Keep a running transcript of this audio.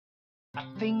A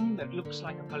thing that looks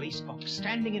like a police box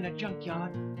standing in a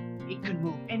junkyard. It can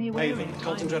move anywhere. Haven,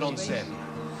 concentrate on Sen.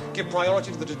 Give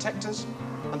priority to the detectors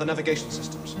and the navigation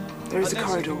systems. There is a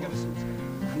corridor,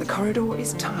 and the corridor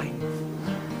is time.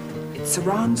 It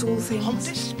surrounds all things. On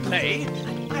display,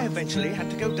 I eventually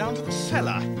had to go down to the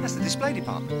cellar. That's the display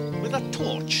department. With a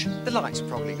torch. The lights are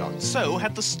probably gone. So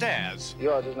had the stairs.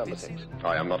 Yours is number 6.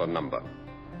 I am not a number.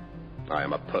 I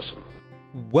am a person.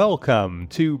 Welcome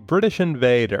to British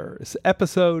Invaders,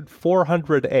 episode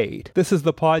 408. This is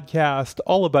the podcast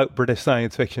all about British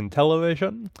science fiction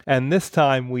television, and this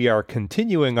time we are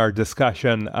continuing our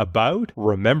discussion about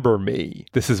Remember Me.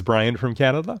 This is Brian from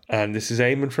Canada. And this is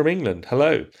Eamon from England.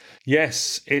 Hello.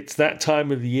 Yes, it's that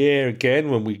time of the year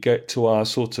again when we get to our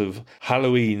sort of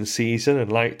Halloween season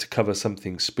and like to cover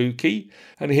something spooky.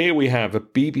 And here we have a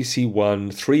BBC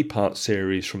One 3-part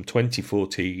series from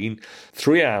 2014,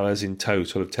 3 hours in total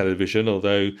of television,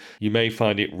 although you may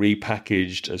find it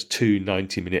repackaged as 2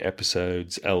 90-minute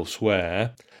episodes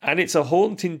elsewhere. And it's a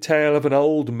haunting tale of an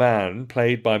old man,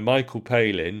 played by Michael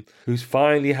Palin, who's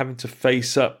finally having to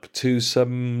face up to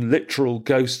some literal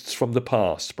ghosts from the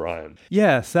past, Brian.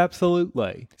 Yes,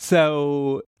 absolutely.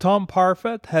 So Tom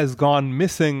Parfitt has gone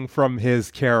missing from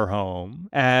his care home,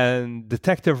 and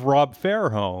Detective Rob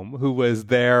Fairholme, who was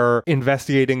there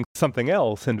investigating something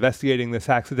else, investigating this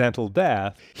accidental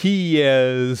death, he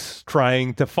is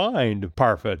trying to find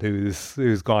Parfitt,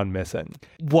 who's gone missing.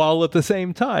 While at the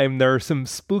same time, there are some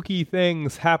spooky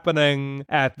things happening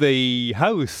at the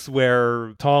house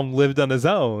where Tom lived on his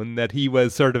own that he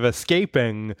was sort of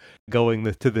escaping going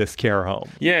to this care home.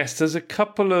 Yes, there's a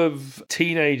couple of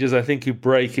teenagers, I think, who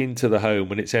break into the home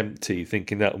when it's empty,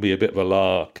 thinking that'll be a bit of a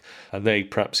lark, and they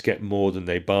perhaps get more than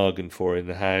they bargained for in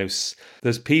the house.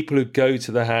 There's people who go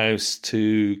to the house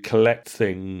to collect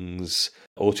things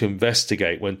or to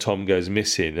investigate when Tom goes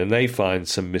missing, and they find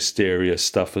some mysterious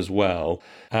stuff as well.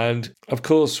 And of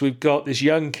course, we've got this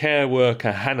young care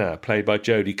worker, Hannah, played by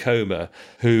Jodie Comer,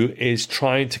 who is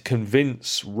trying to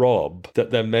convince Rob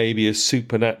that there may be a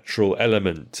supernatural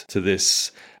element to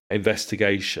this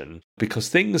investigation, because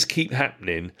things keep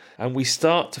happening and we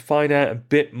start to find out a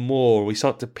bit more. We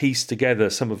start to piece together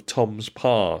some of Tom's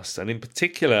past, and in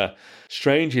particular,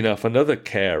 strange enough, another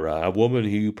carer, a woman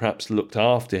who perhaps looked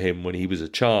after him when he was a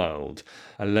child,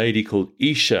 a lady called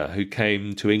Isha, who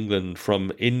came to England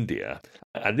from India.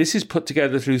 And this is put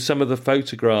together through some of the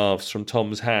photographs from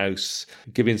Tom's house,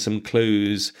 giving some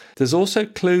clues. There's also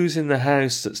clues in the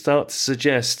house that start to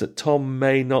suggest that Tom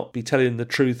may not be telling the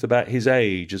truth about his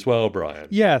age as well, Brian.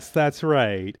 Yes, that's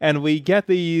right. And we get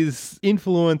these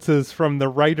influences from the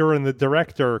writer and the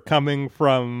director coming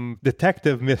from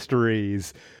detective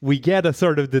mysteries. We get a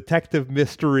sort of detective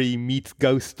mystery meets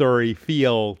ghost story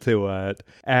feel to it.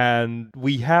 And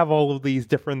we have all of these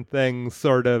different things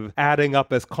sort of adding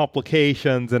up as complications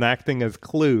and acting as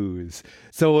clues.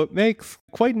 So it makes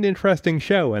quite an interesting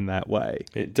show in that way.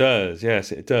 It does,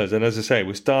 yes, it does. And as I say,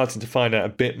 we're starting to find out a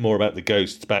bit more about the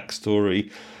ghost's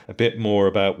backstory, a bit more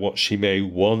about what she may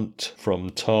want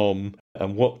from Tom,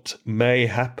 and what may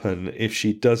happen if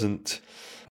she doesn't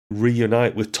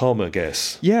reunite with Tom, I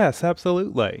guess. Yes,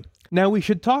 absolutely. Now we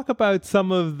should talk about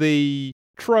some of the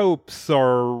tropes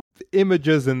or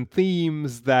images and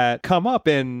themes that come up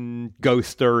in ghost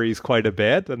stories quite a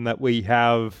bit and that we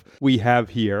have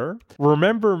here.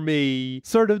 Remember Me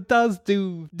sort of does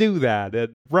do that.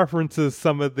 It references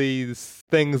some of these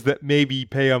things that maybe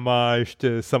pay homage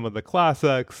to some of the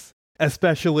classics,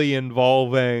 especially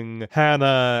involving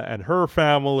Hannah and her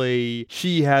family.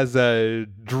 She has a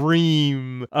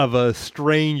dream of a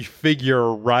strange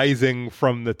figure rising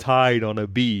from the tide on a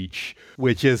beach,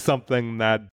 which is something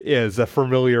that is a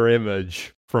familiar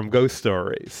image from ghost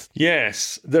stories.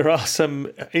 Yes, there are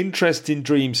some interesting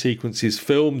dream sequences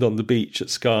filmed on the beach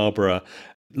at Scarborough,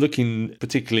 looking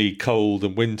particularly cold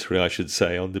and wintry, I should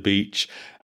say, on the beach,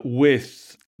 with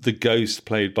the ghost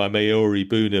played by Maori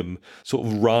Boonham sort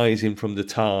of rising from the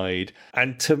tide.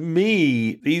 And to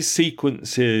me, these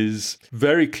sequences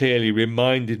very clearly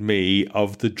reminded me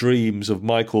of the dreams of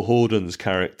Michael Hordern's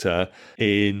character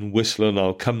in Whistle and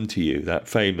I'll Come to You, that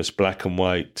famous black and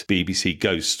white BBC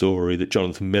ghost story that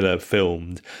Jonathan Miller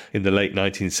filmed in the late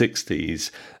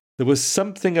 1960s. There was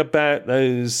something about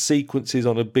those sequences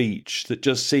on a beach that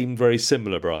just seemed very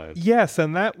similar, Brian. Yes,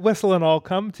 and that Whistle and I'll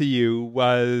Come to You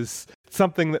was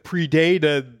something that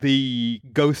predated the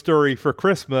Ghost Story for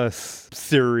Christmas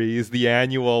series, the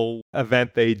annual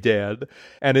event they did,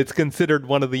 and it's considered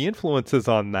one of the influences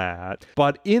on that.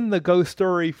 But in the Ghost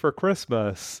Story for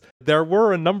Christmas, there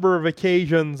were a number of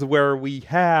occasions where we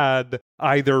had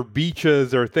either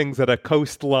beaches or things at a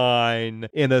coastline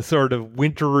in a sort of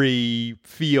wintry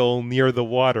feel near the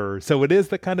water. So it is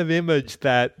the kind of image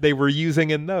that they were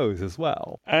using in those as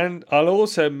well. And I'll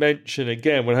also mention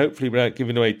again, well, hopefully without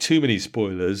giving away too many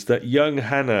spoilers, that young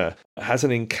Hannah has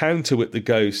an encounter with the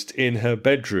ghost in her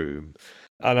bedroom.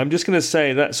 And I'm just going to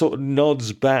say that sort of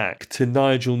nods back to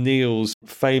Nigel Neal's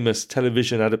famous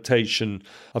television adaptation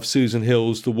of Susan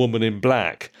Hill's The Woman in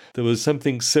Black. There was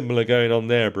something similar going on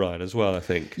there, Brian, as well, I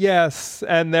think. Yes,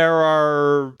 and there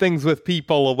are things with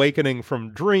people awakening from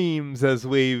dreams, as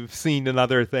we've seen in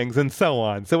other things, and so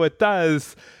on. So it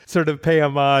does sort of pay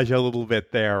homage a little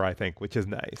bit there, I think, which is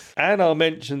nice. And I'll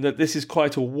mention that this is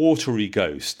quite a watery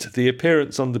ghost. The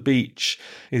appearance on the beach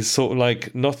is sort of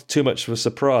like not too much of a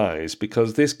surprise,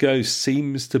 because this ghost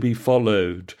seems to be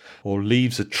followed or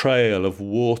leaves a trail of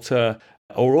water,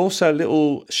 or also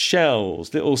little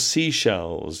shells, little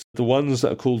seashells, the ones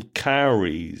that are called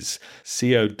cowries,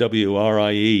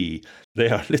 Cowrie. They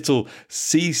are little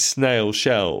sea snail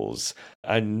shells,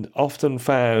 and often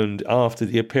found after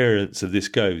the appearance of this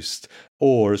ghost,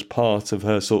 or as part of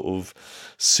her sort of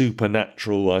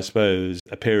supernatural, I suppose,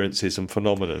 appearances and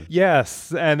phenomenon.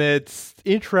 Yes, and it's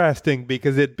interesting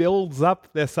because it builds up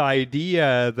this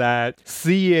idea that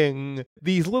seeing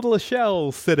these little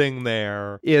shells sitting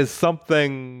there is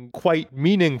something quite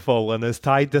meaningful and is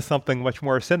tied to something much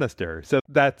more sinister. So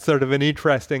that's sort of an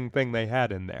interesting thing they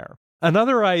had in there.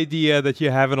 Another idea that you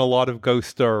have in a lot of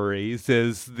ghost stories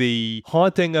is the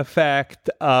haunting effect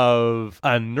of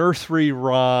a nursery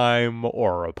rhyme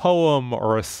or a poem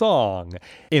or a song,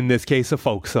 in this case a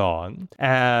folk song.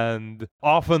 And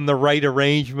often the right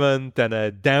arrangement and a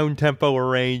down-tempo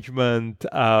arrangement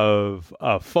of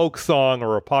a folk song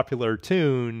or a popular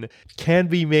tune can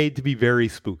be made to be very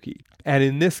spooky. And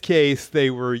in this case, they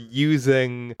were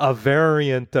using a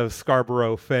variant of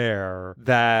Scarborough Fair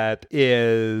that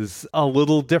is a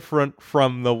little different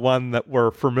from the one that we're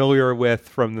familiar with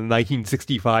from the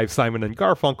 1965 Simon and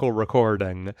Garfunkel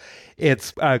recording.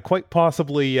 It's quite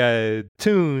possibly a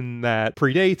tune that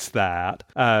predates that,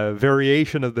 a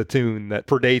variation of the tune that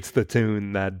predates the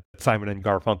tune that Simon and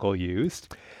Garfunkel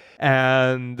used.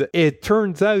 And it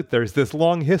turns out there's this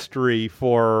long history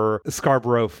for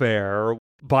Scarborough Fair.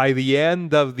 By the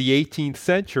end of the 18th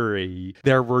century,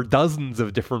 there were dozens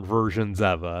of different versions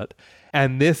of it.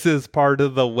 And this is part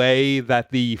of the way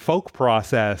that the folk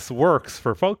process works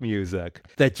for folk music,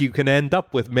 that you can end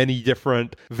up with many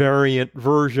different variant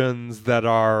versions that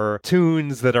are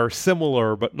tunes that are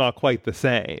similar but not quite the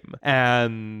same.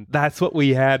 And that's what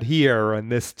we had here,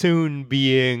 and this tune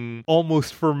being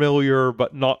almost familiar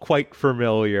but not quite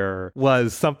familiar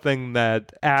was something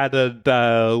that added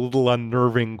a little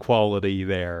unnerving quality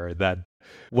there that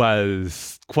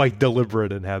was quite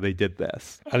deliberate in how they did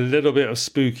this. A little bit of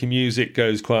spooky music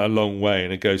goes quite a long way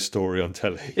in a ghost story on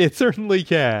telly. It certainly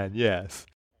can, yes.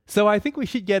 So I think we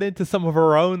should get into some of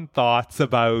our own thoughts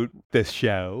about this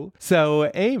show. So,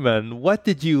 Eamon, what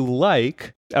did you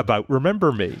like about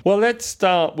Remember Me? Well, let's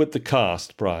start with the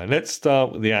cast, Brian. Let's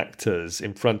start with the actors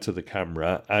in front of the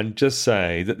camera and just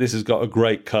say that this has got a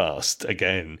great cast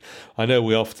again. I know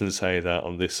we often say that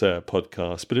on this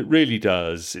podcast, but it really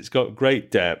does. It's got great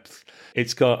depth.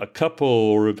 It's got a couple,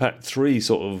 or in fact 3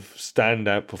 sort of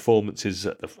standout performances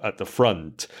at the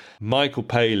front. Michael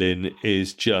Palin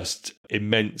is just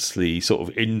immensely sort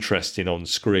of interesting on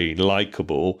screen,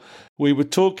 likeable. We were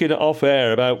talking off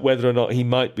air about whether or not he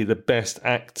might be the best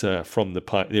actor from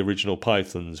the original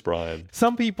Pythons, Brian.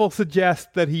 Some people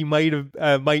suggest that he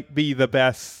might be the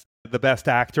best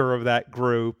actor of that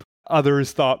group.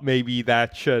 Others thought maybe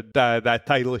that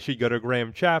title should go to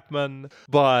Graham Chapman,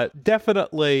 but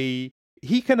definitely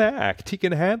he can act. He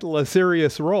can handle a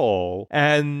serious role.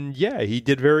 And yeah, he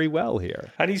did very well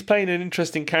here. And he's playing an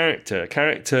interesting character, a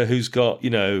character who's got,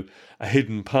 a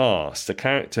hidden past, a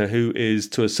character who is,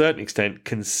 to a certain extent,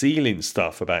 concealing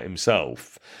stuff about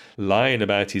himself, lying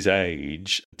about his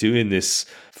age, doing this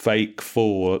fake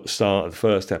fall at the start of the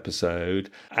first episode.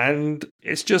 And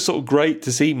it's just sort of great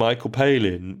to see Michael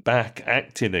Palin back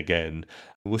acting again.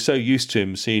 We're so used to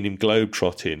him seeing him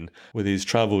globetrotting with his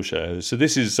travel shows. So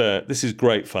this is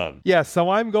great fun. Yeah,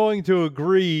 so I'm going to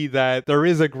agree that there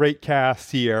is a great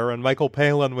cast here, and Michael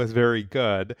Palin was very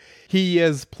good. He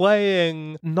is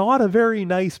playing not a very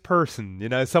nice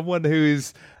person, someone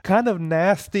who's kind of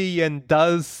nasty and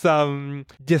does some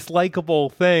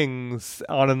dislikable things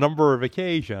on a number of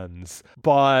occasions,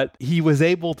 but he was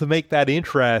able to make that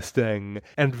interesting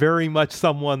and very much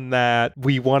someone that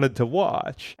we wanted to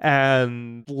watch.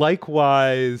 And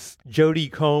likewise,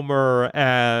 Jodie Comer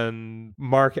and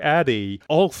Mark Addy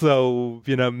also,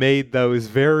 made those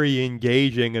very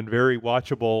engaging and very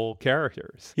watchable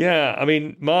characters. Yeah, I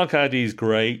mean, Mark Addy's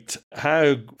great.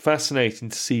 How fascinating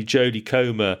to see Jodie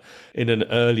Comer in an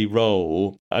early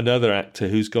role, another actor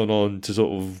who's gone on to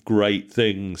sort of great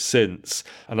things since.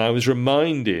 And I was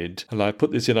reminded, and I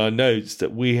put this in our notes,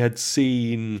 that we had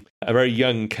seen a very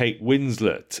young Kate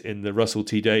Winslet in the Russell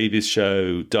T Davies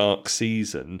show Dark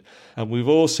Season. And we've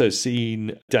also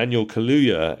seen Daniel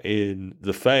Kaluuya in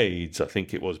The Fades, I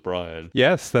think it was, Brian.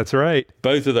 Yes, that's right.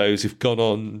 Both of those have gone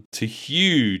on to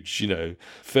huge,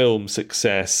 film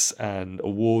success and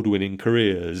award-winning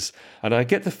careers. And I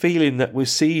get the feeling that we're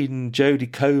seeing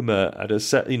Jodie Comer at a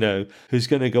set, who's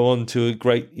going to go on to a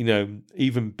great,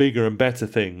 even bigger and better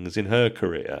things in her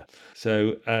career.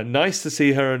 So nice to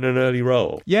see her in an early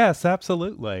role. Yes,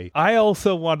 absolutely. I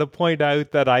also want to point out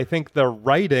that I think the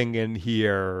writing in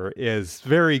here is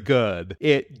very good.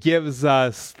 It gives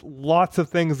us lots of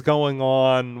things going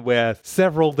on with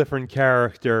several different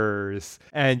characters,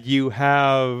 and you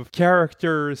have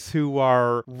characters who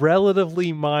are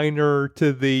relatively minor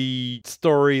to the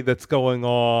story that's going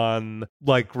on,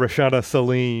 like Rashada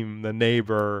Salim, the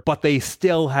neighbor, but they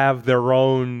still have their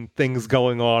own things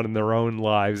going on in their own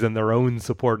lives and their own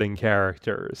supporting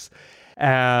characters.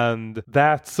 And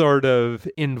that sort of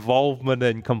involvement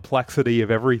and complexity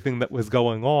of everything that was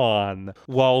going on,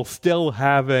 while still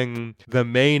having the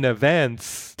main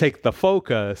events take the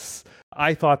focus,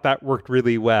 I thought that worked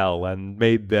really well and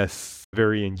made this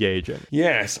very engaging.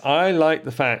 Yes, I like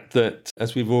the fact that,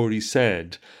 as we've already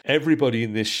said, everybody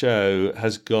in this show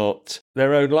has got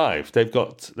their own life. They've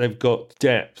got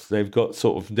depth. They've got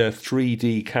sort of their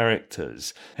 3D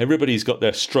characters. Everybody's got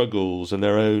their struggles and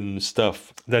their own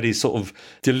stuff that is sort of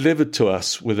delivered to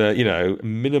us with a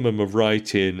minimum of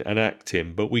writing and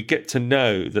acting. But we get to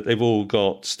know that they've all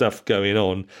got stuff going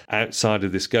on outside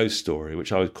of this ghost story,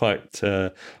 which I was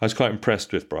quite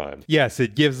impressed with, Brian. Yes,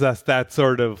 it gives us that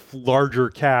sort of larger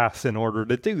cast in order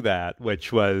to do that,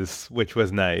 which was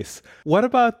nice. What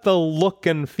about the look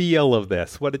and feel of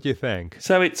this? What did you think?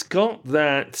 So it's got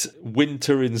that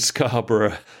winter in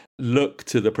Scarborough look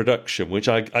to the production, which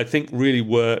I think really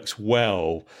works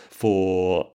well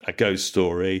for a ghost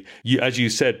story. As you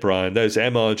said, Brian, those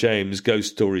M.R. James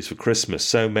ghost stories for Christmas,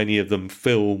 so many of them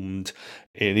filmed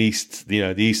in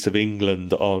the east of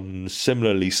England on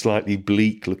similarly slightly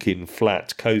bleak-looking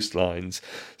flat coastlines.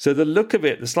 So the look of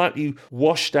it, the slightly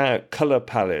washed-out colour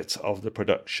palette of the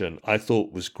production, I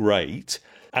thought was great.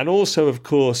 And also, of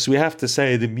course, we have to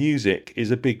say the music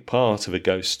is a big part of a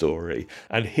ghost story.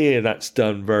 And here that's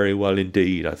done very well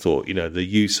indeed. I thought, the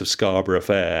use of Scarborough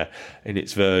Fair in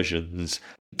its versions.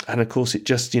 And of course, it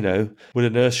just, with a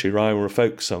nursery rhyme or a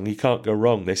folk song, you can't go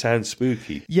wrong. They sound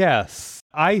spooky. Yes.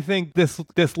 I think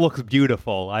this looks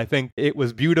beautiful. I think it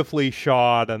was beautifully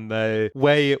shot, and the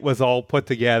way it was all put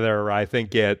together, I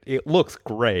think it looks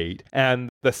great. And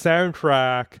the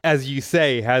soundtrack, as you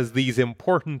say, has these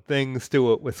important things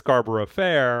to it with Scarborough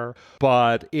Fair,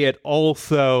 but it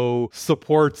also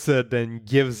supports it and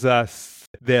gives us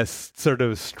this sort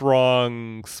of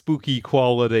strong, spooky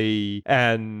quality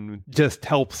and just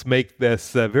helps make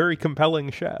this a very compelling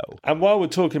show. And while we're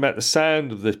talking about the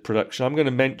sound of this production, I'm going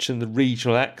to mention the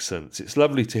regional accents. It's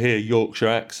lovely to hear Yorkshire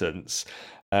accents.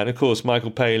 And of course,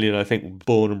 Michael Palin, I think,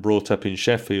 born and brought up in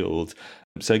Sheffield.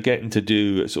 So getting to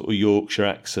do a sort of Yorkshire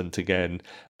accent again.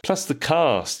 Plus the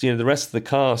cast, the rest of the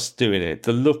cast doing it,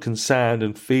 the look and sound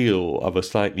and feel of a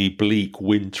slightly bleak,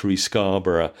 wintry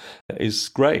Scarborough is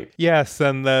great. Yes,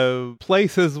 and the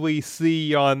places we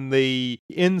see on the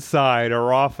inside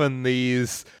are often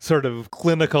these sort of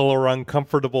clinical or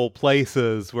uncomfortable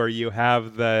places where you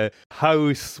have the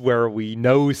house where we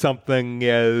know something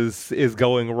is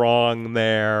going wrong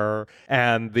there,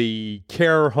 and the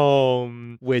care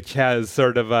home, which has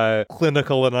sort of a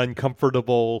clinical and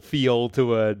uncomfortable feel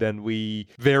to it. And we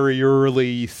very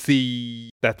early see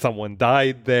that someone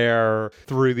died there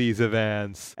through these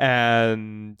events.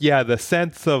 And yeah, the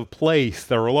sense of place,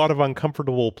 there are a lot of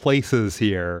uncomfortable places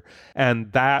here,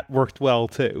 and that worked well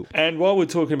too. And while we're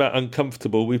talking about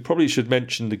uncomfortable, we probably should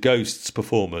mention the Ghosts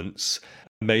performance.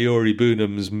 Maori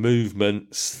Bunam's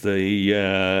movements,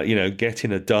 the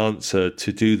getting a dancer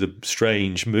to do the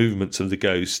strange movements of the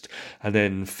ghost, and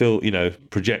then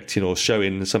projecting or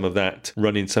showing some of that,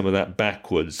 running some of that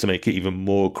backwards to make it even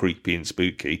more creepy and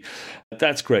spooky.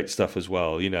 That's great stuff as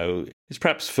well. It's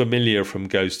perhaps familiar from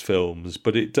ghost films,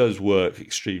 but it does work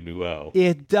extremely well.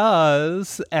 It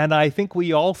does, and I think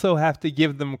we also have to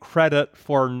give them credit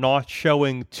for not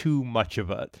showing too much of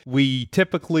it. We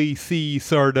typically see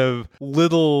sort of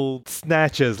little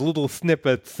snatches, little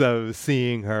snippets of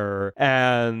seeing her,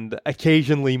 and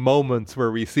occasionally moments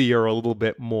where we see her a little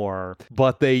bit more,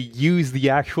 but they use the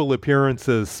actual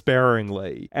appearances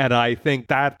sparingly, and I think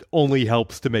that only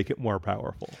helps to make it more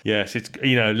powerful. Yes, it's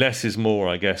less is more,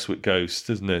 I guess, with ghosts,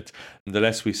 isn't it? And the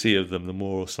less we see of them, the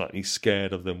more slightly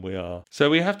scared of them we are. So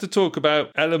we have to talk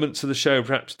about elements of the show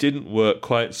perhaps didn't work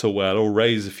quite so well or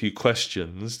raise a few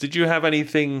questions. Did you have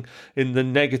anything in the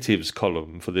negatives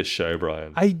column for this show,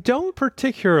 Brian? I don't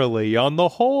particularly. On the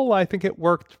whole, I think it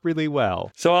worked really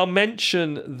well. So I'll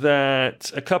mention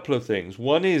that a couple of things.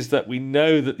 One is that we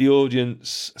know that the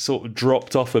audience sort of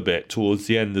dropped off a bit towards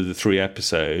the end of the 3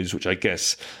 episodes, which I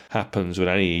guess happens with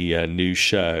any new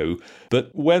show. But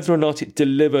whether or not it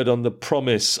delivered on the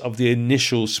promise of the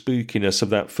initial spookiness of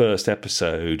that first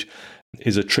episode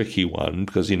is a tricky one,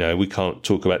 because, we can't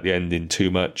talk about the ending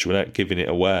too much without giving it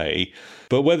away.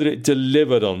 But whether it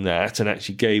delivered on that and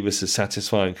actually gave us a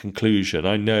satisfying conclusion,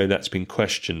 I know that's been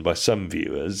questioned by some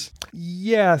viewers.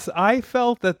 Yes, I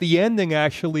felt that the ending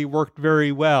actually worked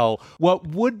very well. What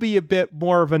would be a bit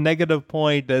more of a negative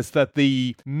point is that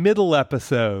the middle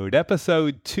episode,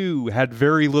 episode 2, had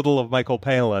very little of Michael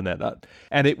Palin in it.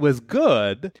 And it was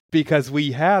good because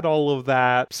we had all of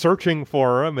that searching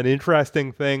for him and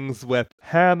interesting things with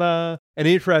Hannah and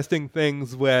interesting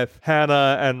things with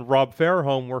Hannah and Rob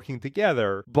Fairholm working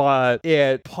together, but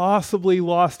it possibly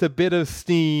lost a bit of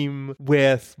steam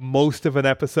with most of an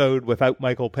episode without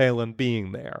Michael Palin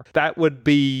being there. That would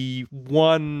be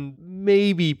one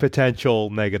maybe potential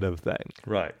negative thing.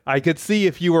 Right. I could see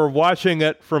if you were watching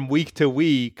it from week to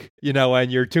week,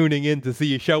 and you're tuning in to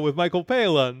see a show with Michael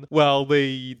Palin, well,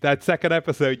 that second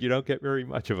episode, you don't get very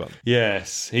much of him.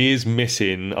 Yes, he is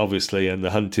missing, obviously, and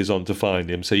the hunt is on to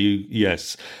find him. So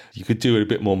yes, you could do a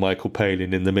bit more Michael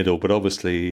Palin in the middle, but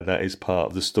obviously that is part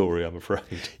of the story, I'm afraid.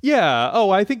 Yeah,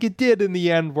 I think it did in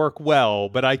the end work well,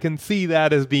 but I can see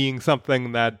that as being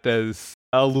something that is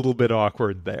a little bit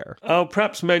awkward there. I'll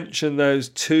perhaps mention those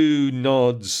 2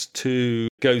 nods to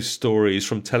ghost stories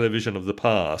from television of the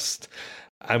past,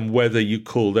 and whether you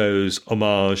call those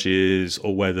homages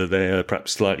or whether they're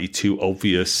perhaps slightly too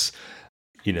obvious,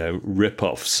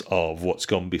 rip-offs of what's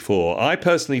gone before. I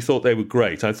personally thought they were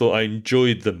great. I thought I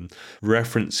enjoyed them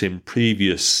referencing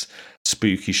previous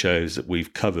spooky shows that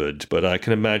we've covered, but I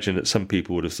can imagine that some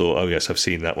people would have thought, oh yes, I've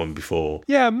seen that one before.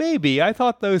 Yeah, maybe. I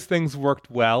thought those things worked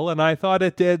well, and I thought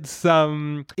it did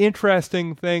some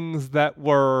interesting things that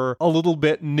were a little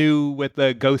bit new with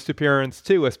the ghost appearance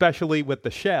too, especially with the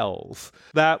shells.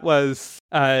 That was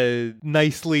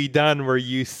nicely done, where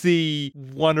you see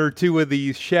 1 or 2 of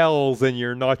these shells and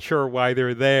you're not sure why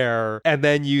they're there, and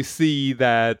then you see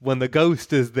that when the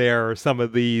ghost is there, some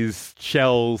of these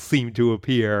shells seem to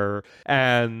appear.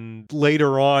 And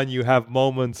later on, you have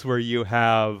moments where you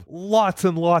have lots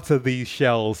and lots of these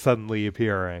shells suddenly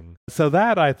appearing. So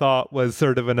that, I thought, was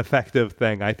sort of an effective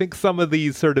thing. I think some of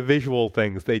these sort of visual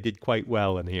things they did quite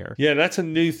well in here. Yeah, that's a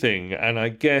new thing, and I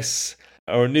guess,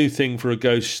 or a new thing for a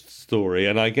ghost story.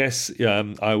 And I guess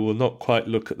I will not quite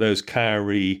look at those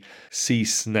cowrie sea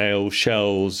snail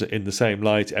shells in the same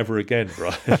light ever again,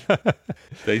 Brian.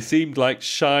 They seemed like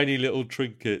shiny little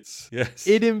trinkets. Yes.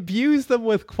 It imbues them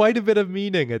with quite a bit of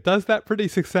meaning. It does that pretty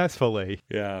successfully.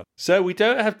 Yeah. So we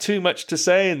don't have too much to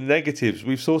say in negatives.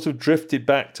 We've sort of drifted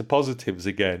back to positives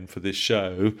again for this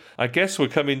show. I guess we're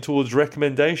coming towards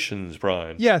recommendations,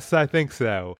 Brian. Yes, I think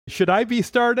so. Should I be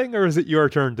starting, or is it your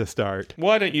turn to start?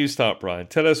 Why don't you start, Brian?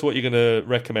 Tell us what you're going to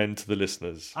recommend to the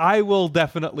listeners. I will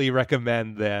definitely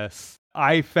recommend this.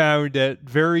 I found it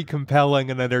very compelling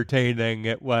and entertaining.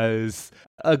 It was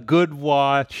a good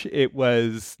watch. It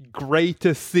was great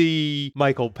to see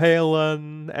Michael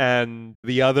Palin and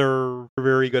the other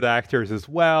very good actors as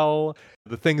well.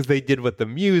 The things they did with the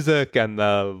music and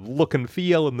the look and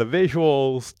feel and the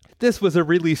visuals. This was a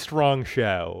really strong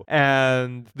show.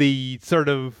 And the sort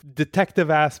of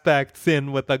detective aspects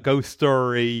in with a ghost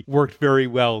story worked very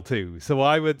well too. So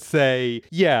I would say,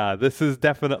 yeah, this is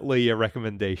definitely a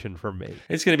recommendation for me.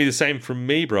 It's going to be the same from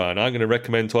me, Brian. I'm going to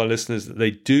recommend to our listeners that they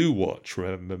do watch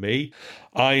Remember Me.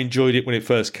 I enjoyed it when it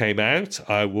first came out.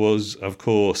 I was, of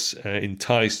course,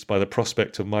 enticed by the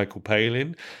prospect of Michael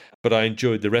Palin. but I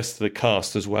enjoyed the rest of the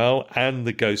cast as well and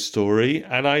the ghost story,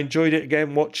 and I enjoyed it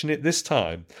again watching it this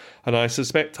time. And I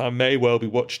suspect I may well be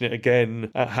watching it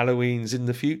again at Halloween's in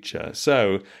the future.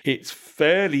 So it's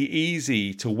fairly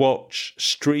easy to watch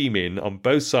streaming on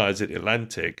both sides of the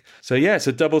Atlantic. So yeah, it's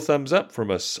a double thumbs up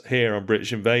from us here on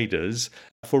British Invaders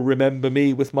for Remember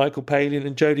Me with Michael Palin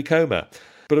and Jodie Comer.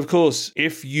 But of course,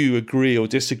 if you agree or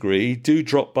disagree, do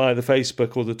drop by the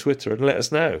Facebook or the Twitter and let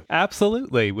us know.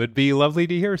 Absolutely. Would be lovely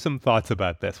to hear some thoughts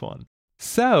about this one.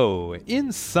 So,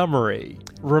 in summary,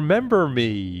 Remember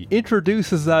Me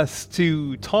introduces us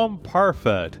to Tom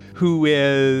Parfitt, who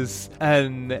is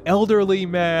an elderly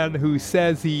man who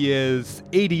says he is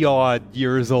 80-odd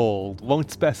years old,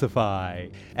 won't specify.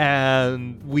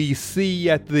 And we see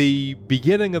at the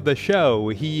beginning of the show,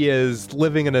 he is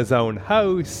living in his own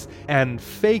house and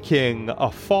faking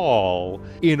a fall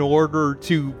in order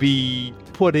to be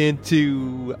put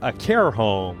into a care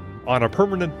home on a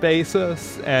permanent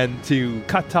basis and to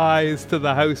cut ties to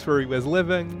the house where he was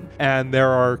living. And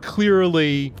there are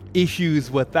clearly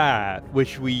issues with that,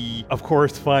 which we, of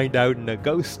course, find out in a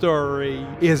ghost story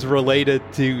is related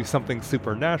to something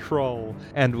supernatural.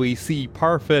 And we see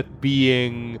Parfitt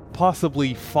being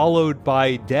possibly followed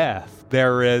by death.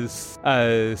 There is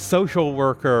a social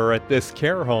worker at this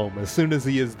care home as soon as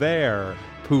he is there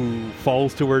who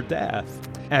falls to her death.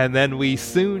 And then we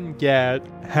soon get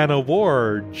Hannah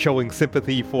Ward showing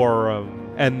sympathy for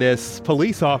him, and this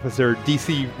police officer,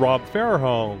 DC Rob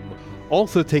Fairholm,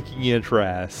 also taking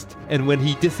interest. And when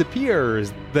he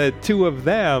disappears, the two of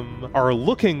them are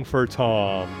looking for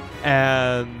Tom,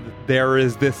 and there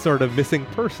is this sort of missing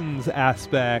persons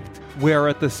aspect where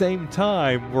at the same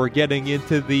time we're getting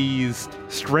into these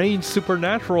strange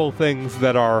supernatural things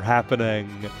that are happening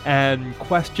and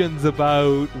questions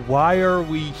about why are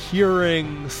we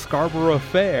hearing Scarborough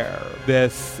Fair,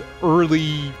 this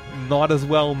early, not as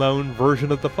well-known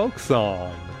version of the folk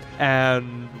song,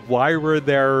 and why were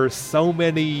there so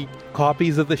many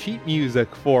copies of the sheet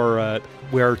music for it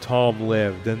where Tom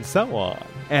lived, and so on.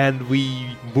 And we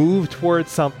move towards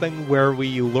something where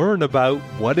we learn about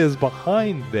what is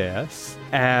behind this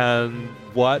and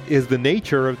what is the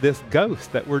nature of this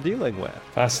ghost that we're dealing with.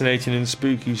 Fascinating and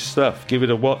spooky stuff. Give it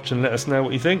a watch and let us know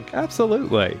what you think.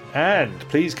 Absolutely. And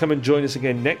please come and join us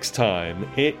again next time.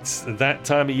 It's that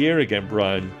time of year again,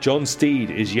 Brian. John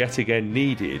Steed is yet again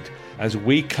needed as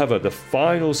we cover the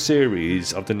final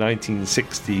series of the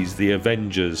 1960s The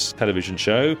Avengers television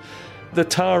show, The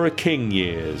Tara King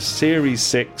Years, Series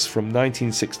 6 from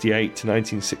 1968 to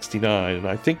 1969. And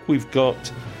I think we've got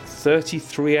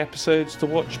 33 episodes to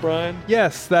watch, Brian?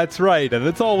 Yes, that's right, and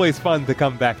it's always fun to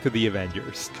come back to the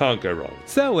Avengers. Can't go wrong.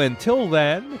 So until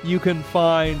then, you can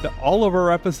find all of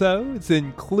our episodes,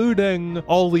 including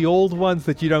all the old ones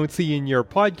that you don't see in your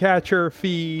podcatcher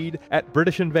feed, at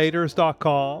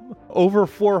BritishInvaders.com. Over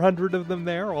 400 of them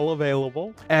there, all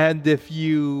available. And if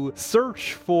you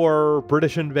search for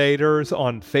British Invaders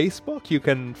on Facebook, you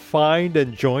can find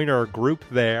and join our group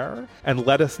there and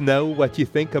let us know what you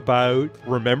think about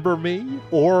Remember Me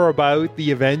or about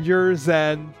the Avengers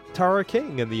and Tara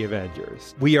King and the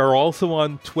Avengers. We are also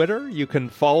on Twitter. You can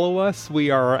follow us. We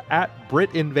are at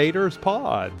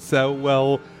BritInvadersPod. So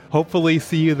we'll hopefully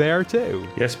see you there too.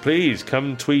 Yes, please.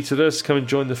 Come tweet at us. Come and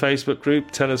join the Facebook group.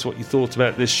 Tell us what you thought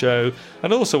about this show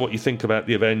and also what you think about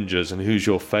the Avengers and who's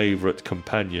your favourite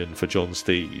companion for John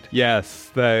Steed.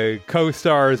 Yes, the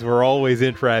co-stars were always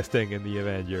interesting in the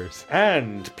Avengers.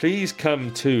 And please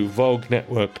come to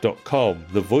VogNetwork.com,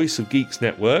 the Voice of Geeks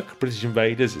network. British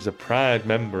Invaders is a proud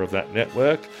member of that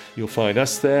network. You'll find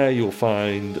us there. You'll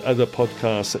find other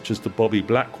podcasts such as the Bobby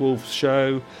Blackwolf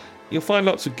Show. You'll find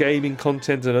lots of gaming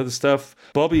content and other stuff.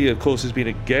 Bobby, of course, has been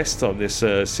a guest on this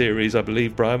series, I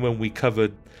believe, Brian, when we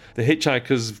covered The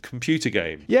Hitchhiker's computer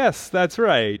game. Yes, that's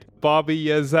right.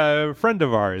 Bobby is a friend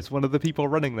of ours, one of the people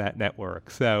running that network.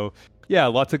 So, yeah,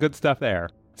 lots of good stuff there.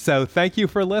 So thank you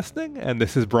for listening, and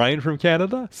this is Brian from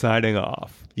Canada, signing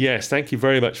off. Yes, thank you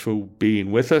very much for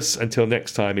being with us. Until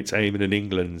next time, it's Eamon in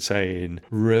England saying,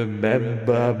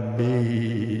 Remember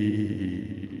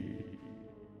Me.